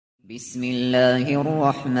بسم الله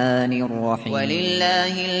الرحمن الرحيم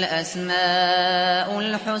ولله الأسماء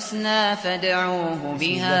الحسنى فادعوه بسم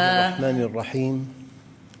بها. الله الرحمن الرحيم.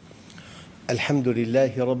 الحمد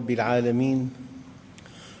لله رب العالمين،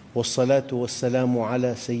 والصلاة والسلام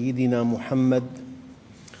على سيدنا محمد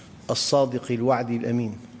الصادق الوعد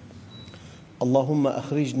الأمين. اللهم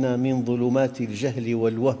أخرجنا من ظلمات الجهل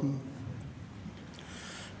والوهم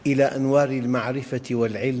إلى أنوار المعرفة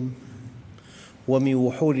والعلم، ومن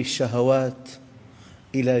وحول الشهوات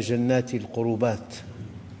إلى جنات القربات.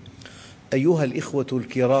 أيها الإخوة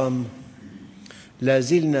الكرام، لا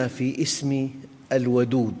زلنا في اسم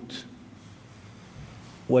الودود،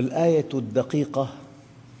 والآية الدقيقة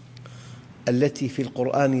التي في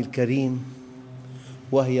القرآن الكريم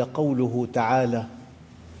وهي قوله تعالى: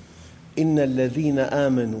 إن الذين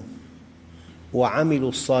آمنوا وعملوا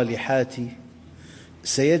الصالحات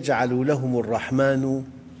سيجعل لهم الرحمن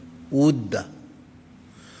ودا.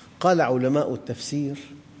 قال علماء التفسير: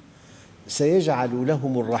 سيجعل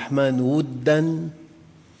لهم الرحمن ودا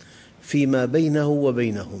فيما بينه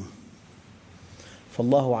وبينهم،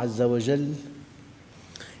 فالله عز وجل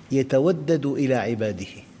يتودد إلى عباده،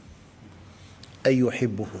 أي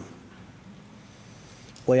يحبهم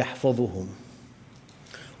ويحفظهم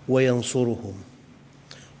وينصرهم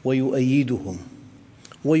ويؤيدهم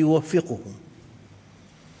ويوفقهم،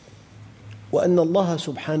 وأن الله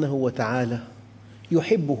سبحانه وتعالى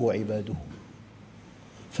يحبه عباده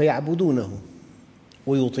فيعبدونه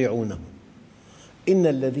ويطيعونه. إن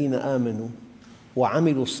الذين آمنوا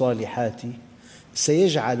وعملوا الصالحات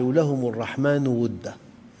سيجعل لهم الرحمن ودا،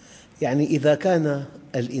 يعني إذا كان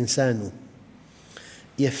الإنسان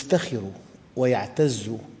يفتخر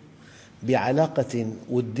ويعتز بعلاقة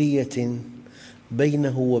ودية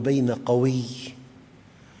بينه وبين قوي،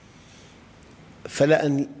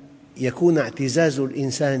 فلأن يكون اعتزاز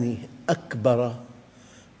الإنسان أكبر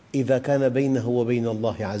إذا كان بينه وبين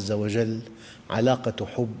الله عز وجل علاقة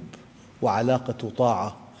حب وعلاقة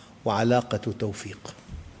طاعة وعلاقة توفيق.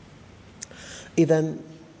 إذن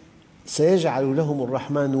سيجعل لهم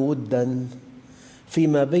الرحمن ودا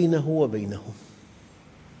فيما بينه وبينهم.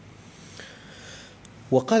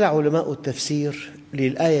 وقال علماء التفسير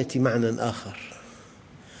للآية معنى آخر: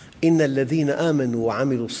 إن الذين آمنوا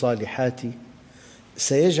وعملوا الصالحات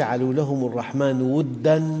سيجعل لهم الرحمن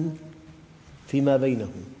ودا فيما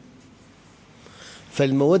بينهم.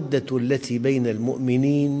 فالمودة التي بين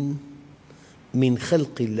المؤمنين من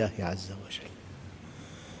خلق الله عز وجل.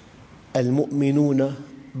 المؤمنون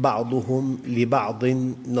بعضهم لبعض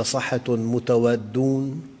نصحة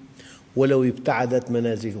متوادون ولو ابتعدت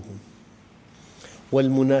منازلهم،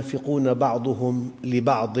 والمنافقون بعضهم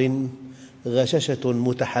لبعض غششة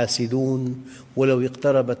متحاسدون ولو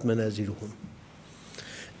اقتربت منازلهم.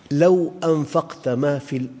 لو أنفقت ما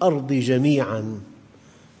في الأرض جميعاً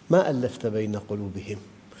ما ألفت بين قلوبهم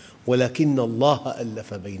ولكن الله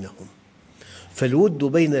ألف بينهم. فالود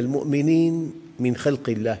بين المؤمنين من خلق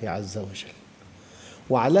الله عز وجل،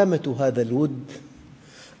 وعلامة هذا الود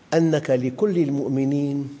أنك لكل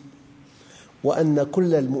المؤمنين وأن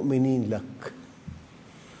كل المؤمنين لك.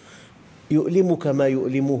 يؤلمك ما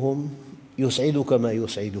يؤلمهم، يسعدك ما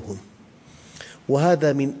يسعدهم،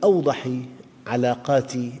 وهذا من أوضح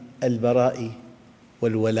علاقات البراء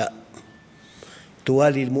والولاء.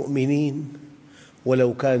 توالي المؤمنين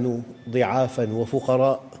ولو كانوا ضعافاً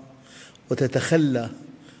وفقراء، وتتخلى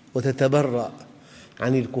وتتبرأ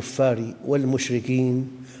عن الكفار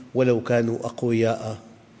والمشركين ولو كانوا أقوياء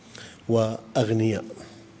وأغنياء.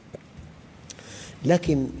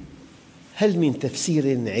 لكن هل من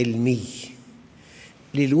تفسير علمي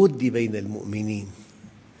للود بين المؤمنين؟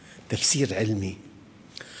 تفسير علمي.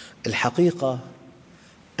 الحقيقة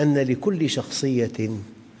أن لكل شخصية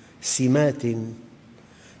سمات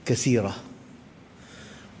كثيرة.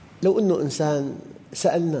 لو أن إنسان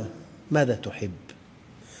سألناه: ماذا تحب؟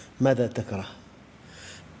 ماذا تكره؟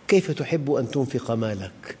 كيف تحب أن تنفق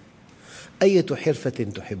مالك؟ أية حرفة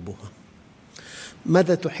تحبها؟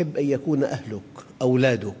 ماذا تحب أن يكون أهلك؟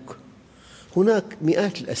 أولادك؟ هناك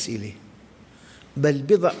مئات الأسئلة، بل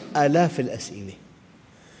بضع آلاف الأسئلة.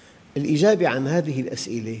 الإجابة عن هذه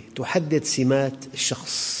الأسئلة تحدد سمات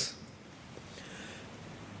الشخص.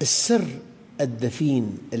 السر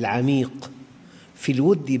الدفين العميق في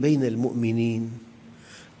الود بين المؤمنين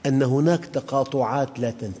أن هناك تقاطعات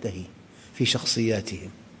لا تنتهي في شخصياتهم.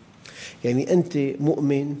 يعني أنت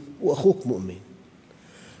مؤمن وأخوك مؤمن،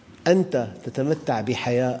 أنت تتمتع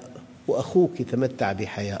بحياء وأخوك يتمتع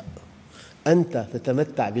بحياء، أنت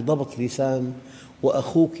تتمتع بضبط لسان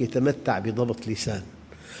وأخوك يتمتع بضبط لسان،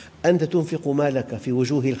 أنت تنفق مالك في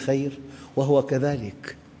وجوه الخير وهو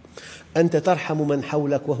كذلك، أنت ترحم من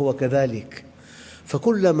حولك وهو كذلك.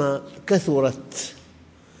 فكلما كثرت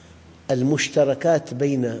المشتركات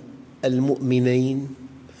بين المؤمنين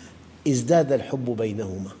ازداد الحب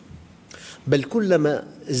بينهما، بل كلما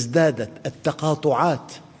ازدادت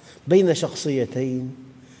التقاطعات بين شخصيتين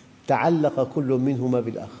تعلق كل منهما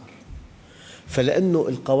بالآخر. فلأن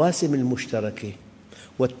القواسم المشتركة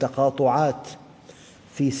والتقاطعات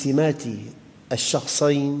في سمات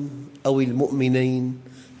الشخصين أو المؤمنين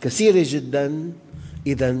كثيرة جداً،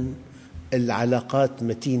 إذن العلاقات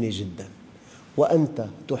متينة جداً، وأنت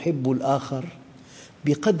تحب الآخر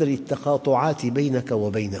بقدر التقاطعات بينك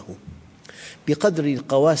وبينه، بقدر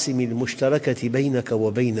القواسم المشتركة بينك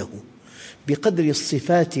وبينه، بقدر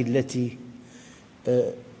الصفات التي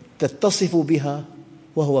تتصف بها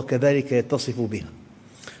وهو كذلك يتصف بها.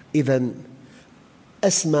 إذن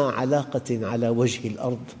أسمى علاقة على وجه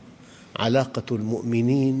الأرض علاقة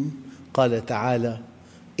المؤمنين. قال تعالى: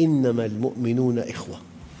 إنما المؤمنون إخوة.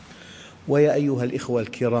 ويا أيها الإخوة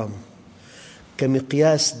الكرام،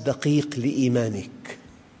 كمقياس دقيق لإيمانك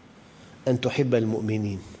أن تحب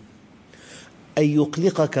المؤمنين، أن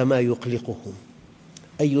يقلقك ما يقلقهم،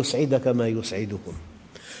 أن يسعدك ما يسعدهم،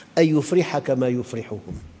 أن يفرحك ما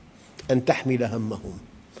يفرحهم، أن تحمل همهم،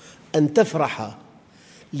 أن تفرح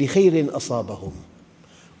لخير أصابهم،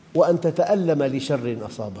 وأن تتألم لشر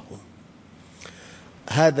أصابهم.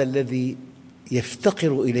 هذا الذي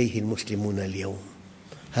يفتقر إليه المسلمون اليوم،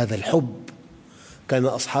 هذا الحب. كان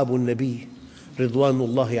أصحاب النبي رضوان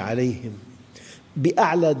الله عليهم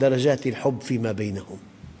بأعلى درجات الحب فيما بينهم.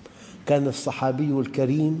 كان الصحابي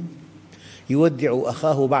الكريم يودع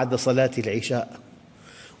أخاه بعد صلاة العشاء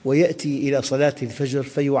ويأتي إلى صلاة الفجر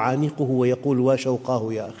فيعانقه ويقول: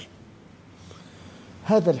 وشوقاه يا أخي.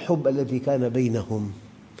 هذا الحب الذي كان بينهم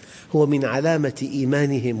هو من علامة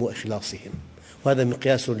إيمانهم وإخلاصهم، وهذا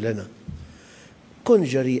مقياس لنا. كن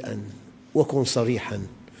جريئاً وكن صريحاً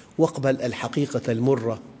واقبل الحقيقة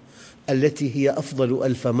المرة التي هي أفضل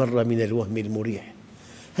 1000 مرة من الوهم المريح.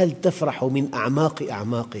 هل تفرح من أعماق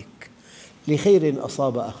أعماقك لخير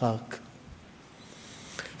أصاب أخاك؟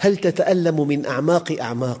 هل تتألم من أعماق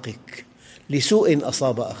أعماقك لسوء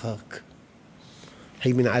أصاب أخاك؟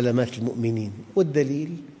 هي من علامات المؤمنين.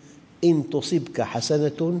 والدليل: إن تصبك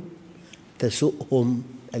حسنة تسؤهم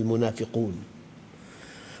المنافقون،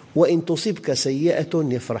 وإن تصبك سيئة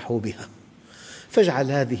يفرحوا بها.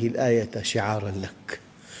 فاجعل هذه الآية شعاراً لك: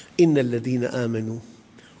 إن الذين آمنوا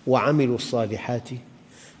وعملوا الصالحات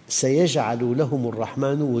سيجعل لهم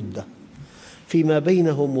الرحمن ودا فيما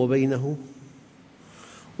بينهم وبينه،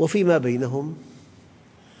 وفيما بينهم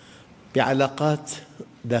بعلاقات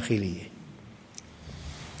داخلية.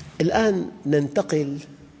 الآن ننتقل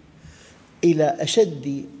إلى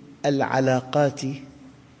أشد العلاقات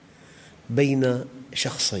بين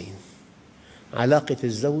شخصين، علاقة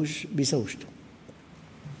الزوج بزوجته.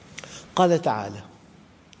 قال تعالى: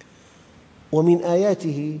 ومن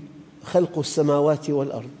آياته خلق السماوات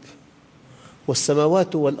والأرض.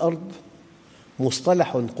 والسماوات والأرض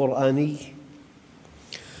مصطلح قرآني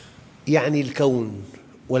يعني الكون،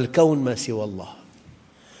 والكون ما سوى الله.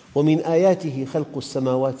 ومن آياته خلق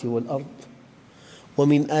السماوات والأرض،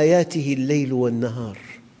 ومن آياته الليل والنهار،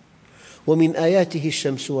 ومن آياته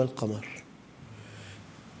الشمس والقمر.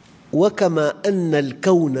 وكما أن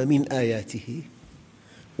الكون من آياته،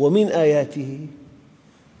 ومن آياته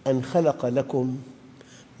أن خلق لكم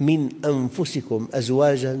من أنفسكم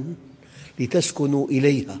أزواجاً لتسكنوا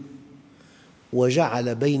إليها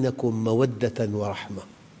وجعل بينكم مودة ورحمة.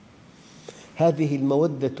 هذه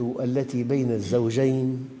المودة التي بين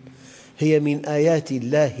الزوجين هي من آيات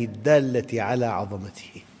الله الدالة على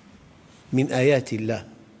عظمته. من آيات الله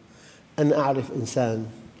أن أعرف إنسان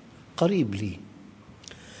قريب لي،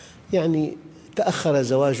 يعني تأخر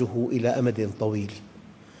زواجه إلى أمد طويل،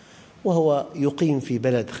 وهو يقيم في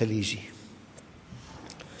بلد خليجي،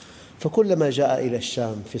 فكلما جاء إلى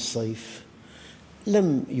الشام في الصيف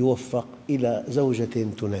لم يوفق إلى زوجة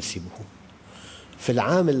تناسبه. في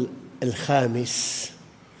العام الخامس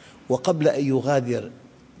وقبل أن يغادر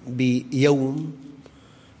بيوم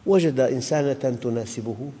وجد إنسانة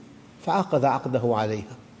تناسبه فعقد عقده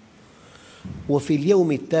عليها، وفي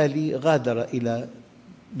اليوم التالي غادر إلى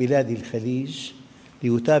بلاد الخليج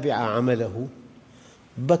ليتابع عمله.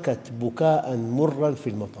 بكت بكاء مراً في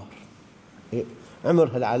المطار.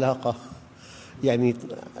 عمر العلاقة يعني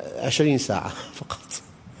 20 ساعة فقط.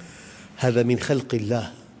 هذا من خلق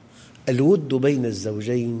الله. الود بين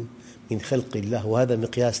الزوجين من خلق الله، وهذا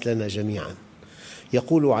مقياس لنا جميعاً.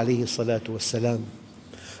 يقول عليه الصلاة والسلام: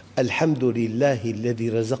 الحمد لله الذي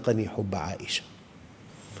رزقني حب عائشة.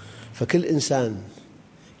 فكل إنسان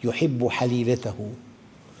يحب حليلته،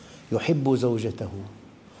 يحب زوجته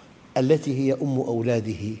التي هي أم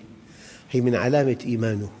أولاده، هي من علامة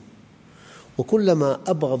إيمانه. وكلما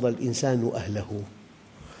أبغض الإنسان أهله،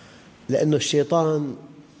 لأن الشيطان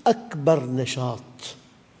أكبر نشاط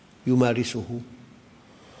يمارسه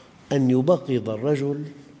أن يبغض الرجل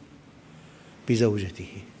بزوجته،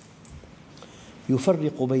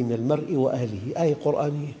 يفرق بين المرء وأهله. آية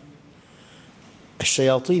قرآنية.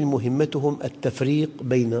 الشياطين مهمتهم التفريق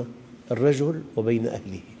بين الرجل وبين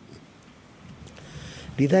أهله.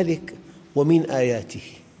 لذلك ومن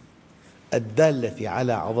آياته الدالة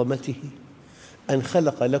على عظمته أن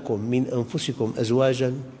خلق لكم من أنفسكم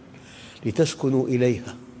أزواجاً لتسكنوا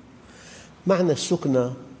إليها. معنى السكنى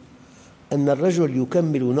أن الرجل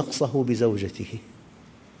يكمل نقصه بزوجته،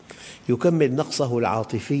 يكمل نقصه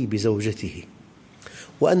العاطفي بزوجته،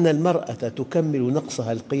 وأن المرأة تكمل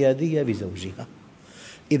نقصها القيادي بزوجها.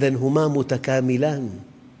 إذن هما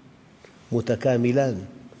متكاملان،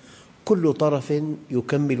 كل طرف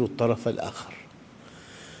يكمل الطرف الآخر.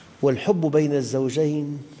 والحب بين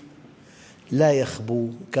الزوجين لا يخبو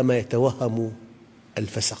كما يتوهم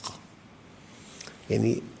الفسقة.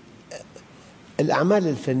 يعني الأعمال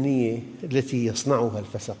الفنية التي يصنعها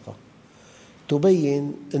الفسقة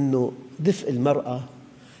تبين أن دفء المرأة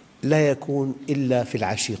لا يكون إلا في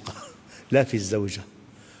العشيقة لا في الزوجة،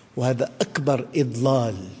 وهذا أكبر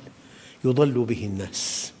إضلال يضل به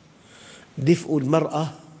الناس. دفء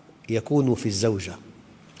المرأة يكون في الزوجة.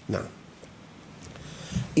 نعم.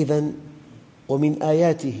 إذن ومن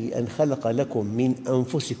آياته أن خلق لكم من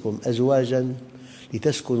أنفسكم أزواجاً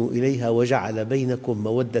لتسكنوا إليها وجعل بينكم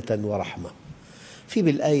مودة ورحمة. في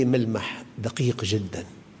بالآية ملمح دقيق جداً.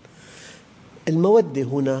 المودة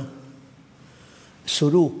هنا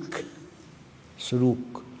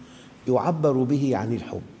سلوك يعبر به عن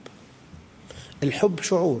الحب. الحب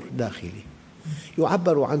شعور داخلي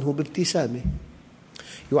يعبر عنه بابتسامة،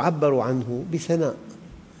 يعبر عنه بثناء،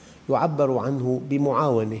 يعبر عنه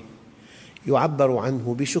بمعاونة، يعبر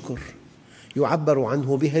عنه بشكر، يعبر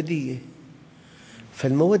عنه بهدية.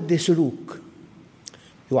 فالمودة سلوك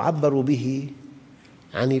يعبر به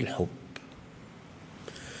عن الحب.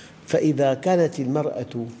 فإذا كانت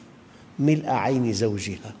المرأة ملء عين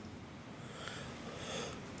زوجها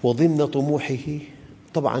وضمن طموحه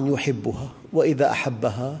طبعاً يحبها، وإذا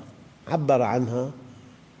أحبها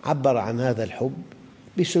عبر عن هذا الحب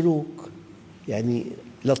بسلوك يعني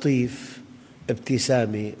لطيف،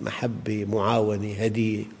 ابتسامة، محبة، معاونة،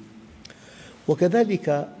 هدية.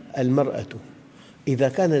 وكذلك المرأة إذا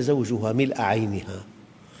كان زوجها ملء عينها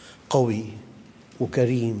قوي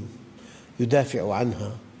وكريم يدافع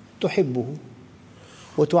عنها تحبه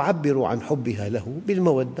وتعبر عن حبها له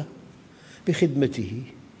بالمودة، بخدمته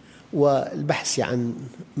والبحث عن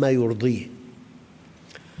ما يرضيه.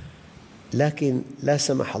 لكن لا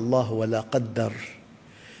سمح الله ولا قدر،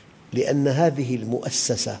 لأن هذه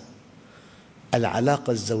المؤسسة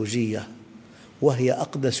العلاقة الزوجية وهي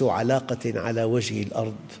أقدس علاقة على وجه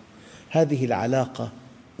الأرض، هذه العلاقة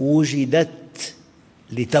وجدت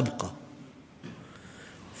لتبقى.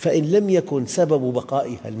 فإن لم يكن سبب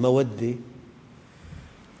بقائها المودة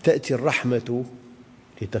تأتي الرحمة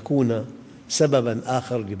لتكون سبباً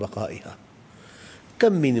آخر لبقائها.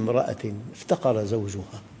 كم من امرأة افتقر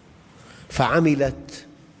زوجها فعملت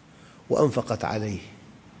وأنفقت عليه،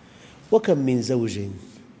 وكم من زوج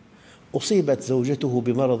أصيبت زوجته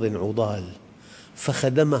بمرض عضال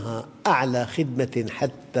فخدمها أعلى خدمة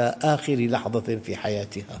حتى آخر لحظة في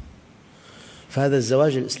حياتها. فهذا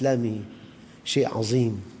الزواج الإسلامي شيء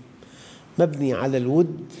عظيم مبني على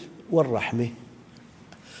الود والرحمة،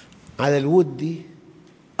 على الود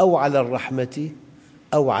أو على الرحمة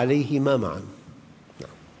أو عليهما معاً.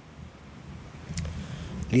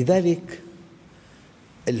 لذلك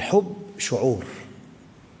الحب شعور،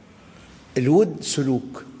 الود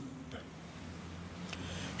سلوك.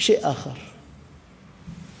 شيء آخر،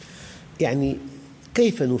 يعني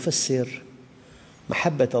كيف نفسر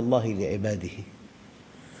محبة الله لعباده؟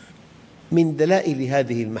 من دلائل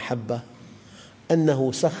هذه المحبة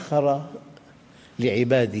أنه سخر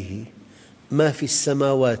لعباده ما في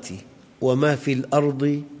السماوات وما في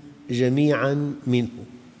الأرض جميعاً منه.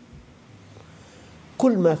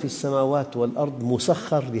 كل ما في السماوات والأرض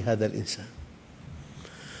مسخر لهذا الإنسان: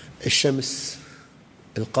 الشمس،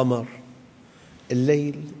 القمر،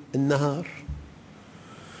 الليل، النهار،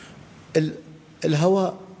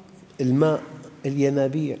 الهواء، الماء،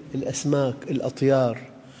 الينابيع، الأسماك، الأطيار،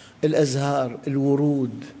 الأزهار،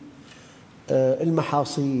 الورود،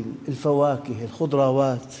 المحاصيل، الفواكه،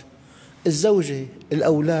 الخضروات، الزوجة،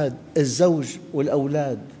 الأولاد، الزوج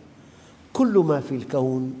والأولاد. كل ما في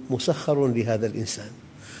الكون مسخر لهذا الإنسان،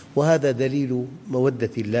 وهذا دليل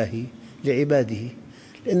مودة الله لعباده،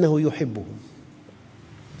 لأنه يحبهم.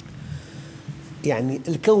 يعني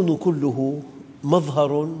الكون كله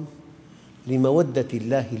مظهر لمودة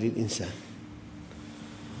الله للإنسان.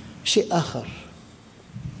 شيء آخر،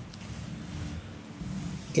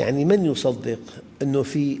 يعني من يصدق أنه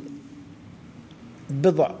في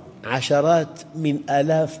بضع عشرات من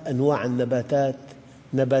آلاف أنواع النباتات،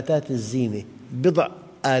 نباتات الزينة، بضع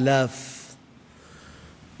آلاف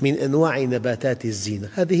من أنواع نباتات الزينة،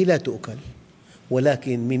 هذه لا تؤكل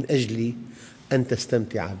ولكن من أجل أن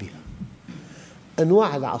تستمتع بها.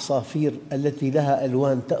 أنواع العصافير التي لها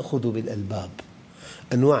ألوان تأخذ بالألباب،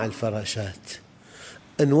 أنواع الفراشات،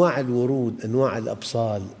 أنواع الورود، أنواع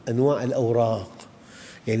الأبصال، أنواع الأوراق،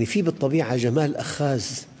 يعني في بالطبيعة جمال أخاذ،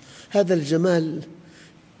 هذا الجمال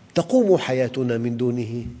تقوم حياتنا من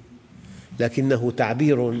دونه، لكنه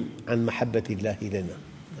تعبير عن محبة الله لنا.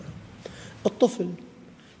 الطفل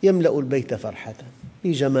يملأ البيت فرحة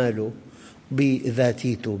بجماله،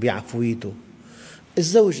 بذاتيته، بعفويته.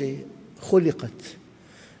 الزوجة خلقت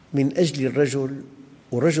من أجل الرجل،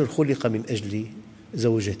 والرجل خلق من أجل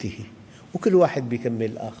زوجته، وكل واحد يكمل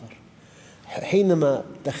الآخر. حينما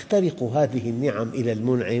تخترق هذه النعم إلى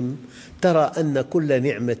المنعم، ترى أن كل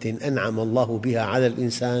نعمة أنعم الله بها على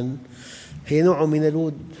الإنسان هي نوع من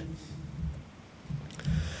الود.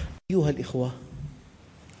 أيها الإخوة،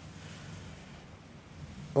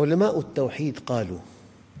 علماء التوحيد قالوا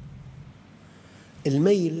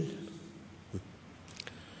الميل،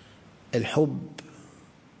 الحب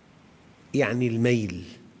يعني الميل،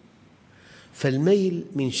 فالميل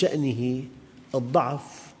من شأنه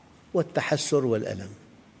الضعف والتحسر والألم،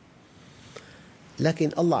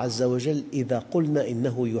 لكن الله عز وجل إذا قلنا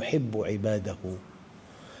إنه يحب عباده،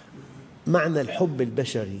 معنى الحب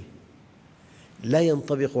البشري لا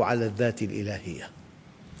ينطبق على الذات الإلهية.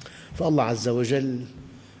 فالله عز وجل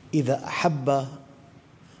إذا أحب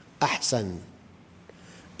أحسن،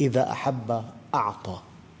 إذا أحب أعطى،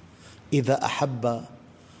 إذا أحب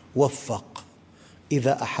وفق،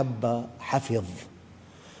 إذا أحب حفظ.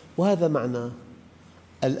 وهذا معنى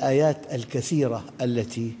الآيات الكثيرة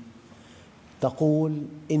التي تقول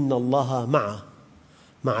إن الله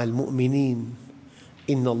مع المؤمنين،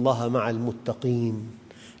 إن الله مع المتقين،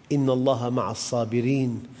 إن الله مع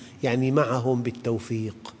الصابرين، يعني معهم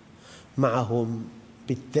بالتوفيق، معهم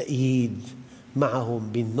بالتأييد،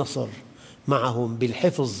 معهم بالنصر، معهم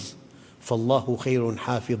بالحفظ، فالله خير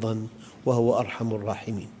حافظاً وهو أرحم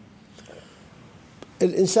الراحمين.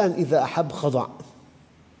 الإنسان إذا أحب خضع،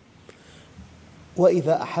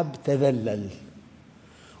 وإذا أحب تذلل،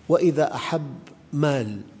 وإذا أحب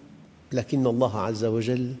مال، لكن الله عز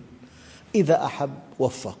وجل إذا أحب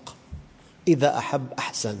وفق، إذا أحب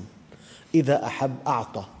أحسن، إذا أحب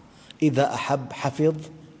أعطى، إذا أحب حفظ،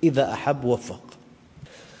 إذا أحب وفق.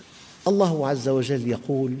 الله عز وجل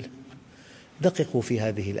يقول، دققوا في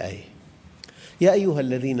هذه الآية: يا أيها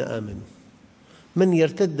الذين آمنوا من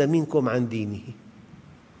يرتد منكم عن دينه،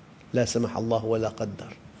 لا سمح الله ولا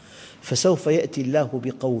قدر، فسوف يأتي الله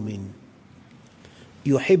بقوم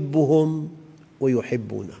يحبهم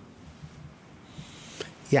ويحبونه.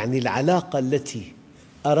 يعني العلاقة التي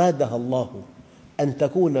أرادها الله أن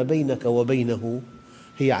تكون بينك وبينه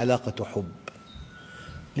هي علاقة حب.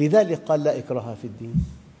 لذلك قال لا إكراه في الدين.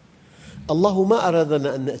 الله ما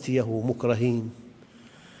أرادنا أن نأتيه مكرهين،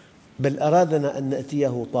 بل أرادنا أن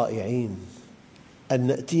نأتيه طائعين، أن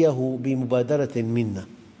نأتيه بمبادرة منا.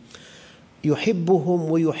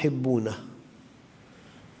 يحبهم ويحبونه،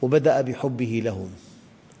 وبدأ بحبه لهم.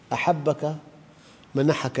 أحبك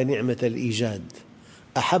منحك نعمة الإيجاد،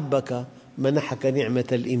 أحبك منحك نعمة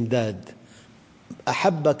الإمداد،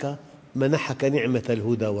 أحبك منحك نعمة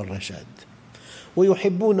الهدى والرشاد.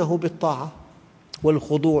 ويحبونه بالطاعة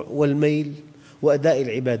والخضوع والميل وأداء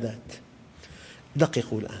العبادات.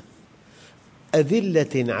 دققوا الآن: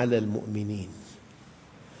 أذلة على المؤمنين،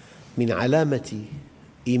 من علامة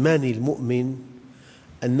إيمان المؤمن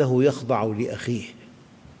أنه يخضع لأخيه.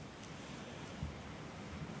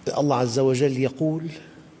 الله عز وجل يقول: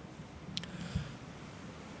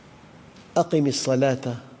 أقم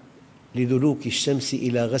الصلاة لدلوك الشمس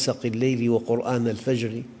إلى غسق الليل وقرآن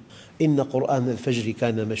الفجر إن قرآن الفجر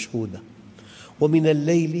كان مشهودا ومن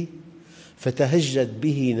الليل فتهجد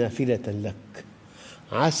به نافلة لك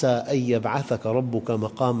عسى أن يبعثك ربك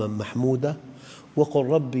مقاما محمودا وقل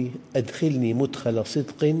ربي أدخلني مدخل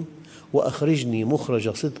صدق وأخرجني مخرج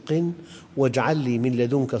صدق واجعل لي من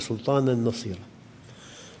لدنك سلطانا نصيرا.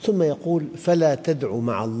 ثم يقول: فلا تدع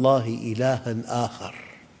مع الله إلها آخر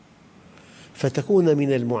فتكون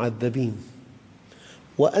من المعذبين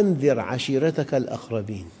وأنذر عشيرتك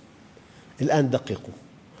الأقربين. الآن دققوا: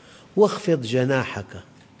 واخفض جناحك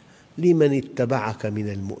لمن اتبعك من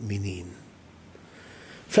المؤمنين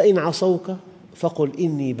فإن عصوك فقل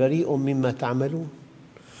إني بريء مما تعملون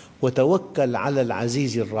وتوكل على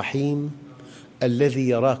العزيز الرحيم الذي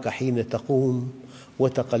يراك حين تقوم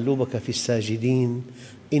وتقلبك في الساجدين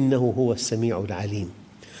إنه هو السميع العليم.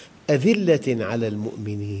 أذلة على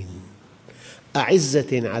المؤمنين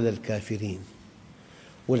أعزة على الكافرين.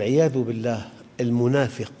 والعياذ بالله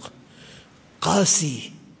المنافق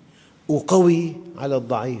قاسي وقوي على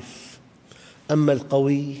الضعيف، أما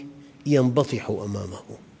القوي ينبطح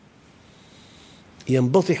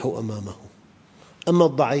أمامه، أما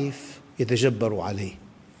الضعيف يتجبر عليه.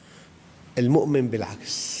 المؤمن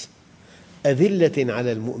بالعكس، أذلة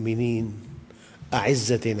على المؤمنين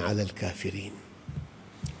أعزة على الكافرين.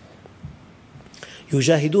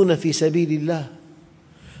 يجاهدون في سبيل الله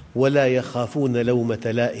ولا يخافون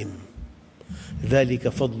لومة لائم، ذلك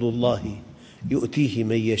فضل الله يؤتيه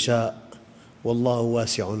من يشاء والله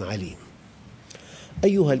واسع عليم.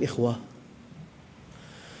 أيها الإخوة،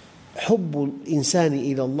 حب الإنسان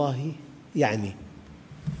إلى الله يعني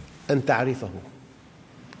أن تعرفه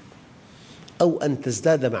أو أن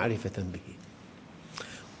تزداد معرفة به،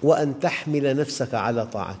 وأن تحمل نفسك على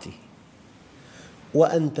طاعته،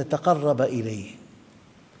 وأن تتقرب إليه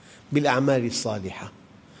بالأعمال الصالحة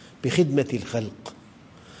بخدمة الخلق،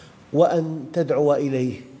 وأن تدعو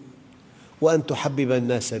إليه، وأن تحبب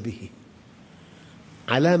الناس به.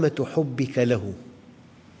 علامة حبك له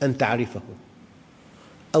أن تعرفه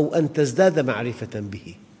أو أن تزداد معرفة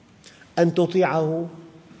به، أن تطيعه،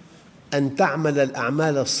 أن تعمل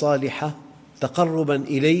الأعمال الصالحة تقرباً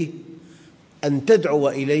إليه، أن تدعو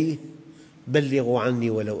إليه بلغوا عني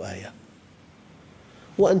ولو آية،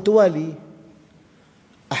 وأن توالي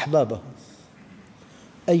أحبابه.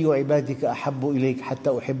 أي عبادك أحب إليك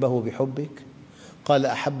حتى أحبه بحبك؟ قال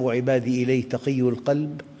أحب عبادي إلي تقي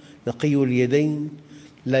القلب نقي اليدين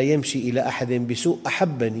لا يمشي إلى أحد بسوء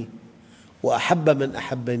أحبني وأحب من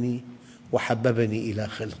أحبني وحببني إلى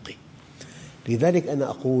خلقي. لذلك أنا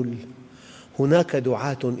أقول هناك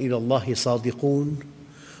دعاة إلى الله صادقون،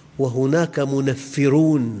 وهناك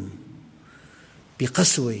منفرون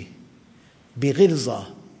بقسوة،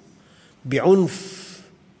 بغلظة، بعنف،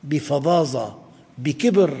 بفظاظة،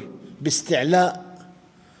 بكبر، باستعلاء.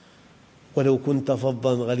 ولو كنت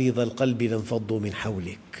فظاً غليظ القلب لانفضوا من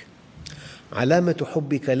حولك. علامة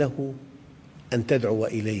حبك له أن تدعو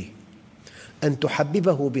إليه، أن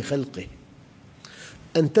تحببه بخلقه،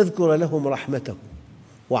 أن تذكر لهم رحمته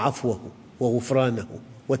وعفوه وغفرانه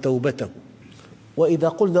وتوبته. وإذا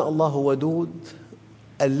قلنا الله ودود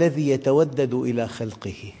الذي يتودد إلى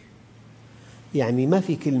خلقه، يعني ما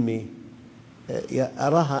في كلمة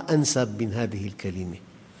أراها أنسب من هذه الكلمة.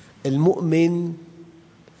 المؤمن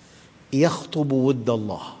يخطب ود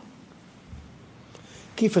الله.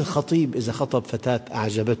 كيف الخطيب إذا خطب فتاة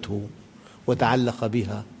أعجبته وتعلق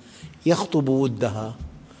بها يخطب ودها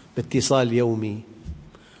باتصال يومي،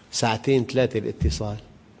 ساعتين ثلاثة الاتصال،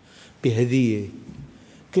 بهدية.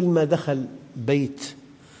 كل ما دخل بيت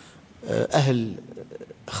أهل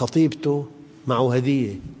خطيبته معه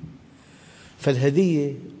هدية،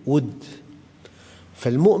 فالهدية ود.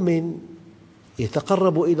 فالمؤمن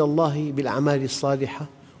يتقرب إلى الله بالأعمال الصالحة،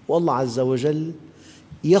 والله عز وجل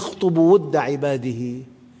يخطب ود عباده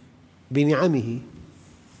بنعمه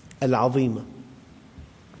العظيمة.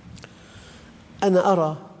 أنا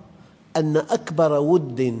أرى أن أكبر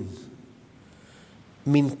ود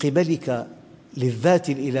من قبلك للذات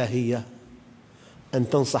الإلهية أن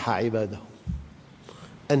تنصح عباده،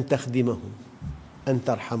 أن تخدمهم، أن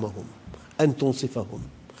ترحمهم، أن تنصفهم،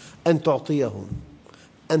 أن تعطيهم،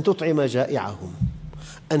 أن تطعم جائعهم،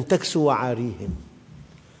 أن تكسو عاريهم.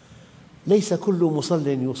 ليس كل مصل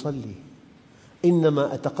يصلي،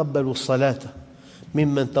 إنما أتقبل الصلاة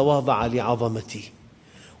ممن تواضع لعظمتي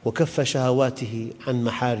وكف شهواته عن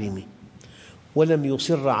محارمي ولم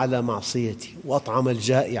يصر على معصيتي وأطعم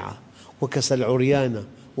الجائع وكسى العريان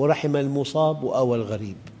ورحم المصاب وآوى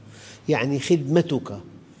الغريب. يعني خدمتك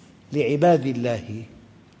لعباد الله،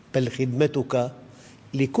 بل خدمتك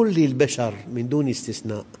لكل البشر من دون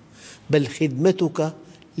استثناء، بل خدمتك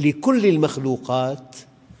لكل المخلوقات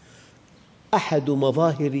أحد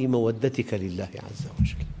مظاهر مودتك لله عز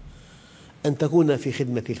وجل. أن تكون في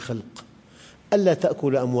خدمة الخلق، ألا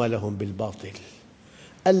تأكل أموالهم بالباطل،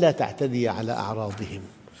 ألا تعتدي على أعراضهم،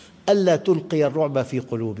 ألا تلقي الرعب في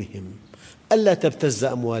قلوبهم، ألا تبتز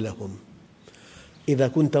أموالهم. إذا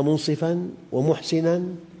كنت منصفاً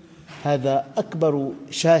ومحسناً هذا أكبر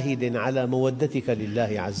شاهد على مودتك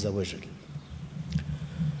لله عز وجل.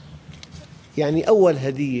 يعني أول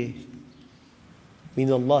هدية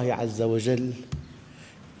من الله عز وجل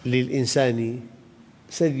للإنسان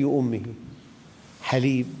ثدي أمه،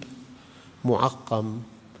 حليب معقم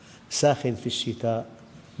ساخن في الشتاء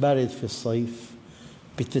بارد في الصيف،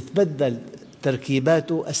 بتتبدل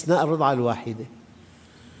تركيباته أثناء الرضعة الواحدة.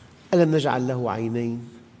 ألم نجعل له عينين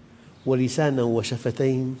ولسانا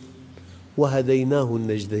وشفتين وهديناه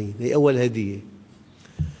النجدين. هي أول هدية.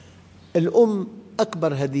 الأم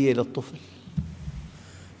أكبر هدية للطفل،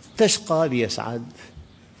 تشقى ليسعد،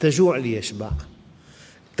 تجوع ليشبع،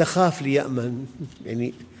 تخاف ليأمن.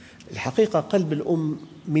 يعني الحقيقة قلب الأم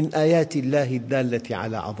من آيات الله الدالة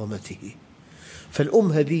على عظمته.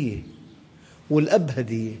 فالأم هدية والأب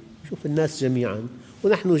هدية. شوف الناس جميعاً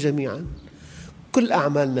ونحن جميعاً كل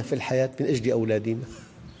أعمالنا في الحياة من أجل أولادنا.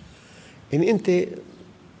 يعني أنت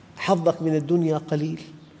حظك من الدنيا قليل،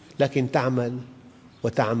 لكن تعمل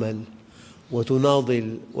وتعمل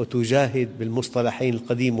وتناضل وتجاهد بالمصطلحين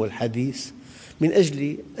القديم والحديث من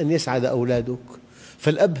أجل أن يسعد أولادك.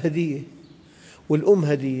 فالأب هدية والأم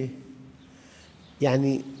هدية.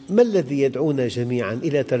 يعني ما الذي يدعونا جميعاً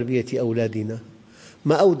إلى تربية أولادنا؟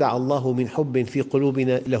 ما أودع الله من حب في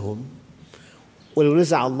قلوبنا لهم، ولو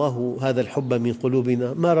نزع الله هذا الحب من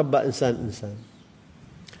قلوبنا ما ربى إنسان.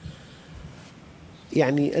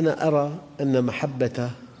 يعني أنا أرى أن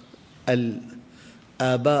محبة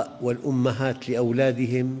الآباء والأمهات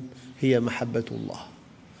لأولادهم هي محبة الله.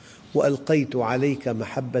 وألقيت عليك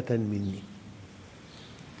محبة مني.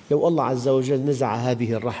 لو الله عز وجل نزع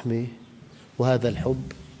هذه الرحمة وهذا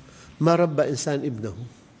الحب ما ربى إنسان ابنه.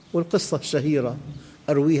 والقصة الشهيرة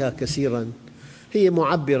أرويها كثيراً، هي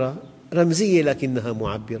معبرة رمزية لكنها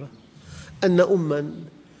معبرة، أن أماً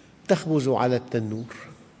تخبز على التنور.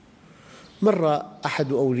 مر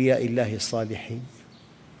أحد أولياء الله الصالحين،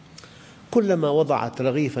 كلما وضعت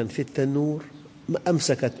رغيفاً في التنور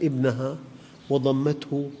أمسكت ابنها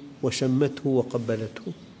وضمته وشمته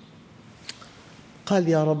وقبلته. قال: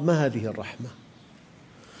 يا رب، ما هذه الرحمة؟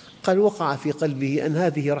 قال: وقع في قلبه أن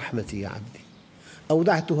هذه رحمتي يا عبدي،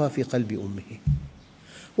 أودعتها في قلب أمه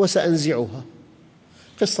وسأنزعها.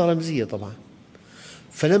 قصة رمزية طبعا.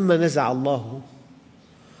 فلما نزع الله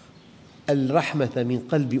الرحمة من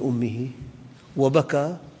قلب أمه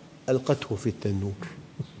وبكى ألقته في التنور،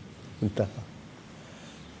 انتهى.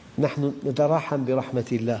 نحن نتراحم برحمة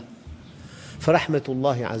الله. فرحمة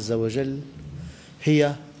الله عز وجل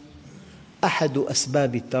هي أحد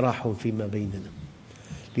أسباب التراحم فيما بيننا.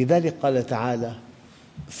 لذلك قال تعالى: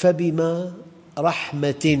 فبما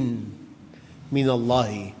رحمة من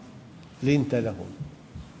الله لنت لهم.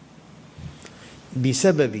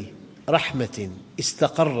 بسبب رحمة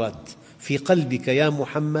استقرت في قلبك يا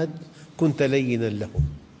محمد كنت لينا لهم.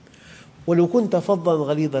 ولو كنت فظا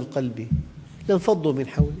غليظ القلب لانفضوا من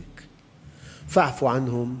حولك. فاعف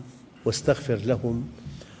عنهم واستغفر لهم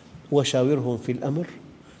وشاورهم في الأمر،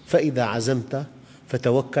 فإذا عزمت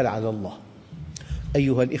فتوكل على الله.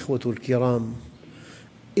 أيها الإخوة الكرام،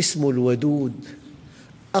 اسم الودود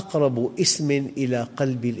أقرب اسم إلى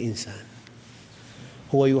قلب الإنسان.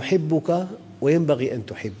 هو يحبك وينبغي أن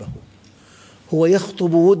تحبه. هو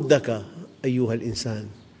يخطب ودك أيها الإنسان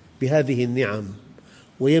بهذه النعم،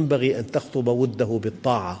 وينبغي أن تخطب وده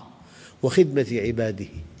بالطاعة وخدمة عباده.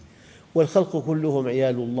 والخلق كلهم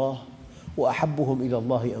عيال الله، وأحبهم إلى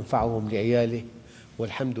الله أنفعهم لعياله،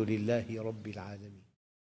 والحمد لله رب العالمين.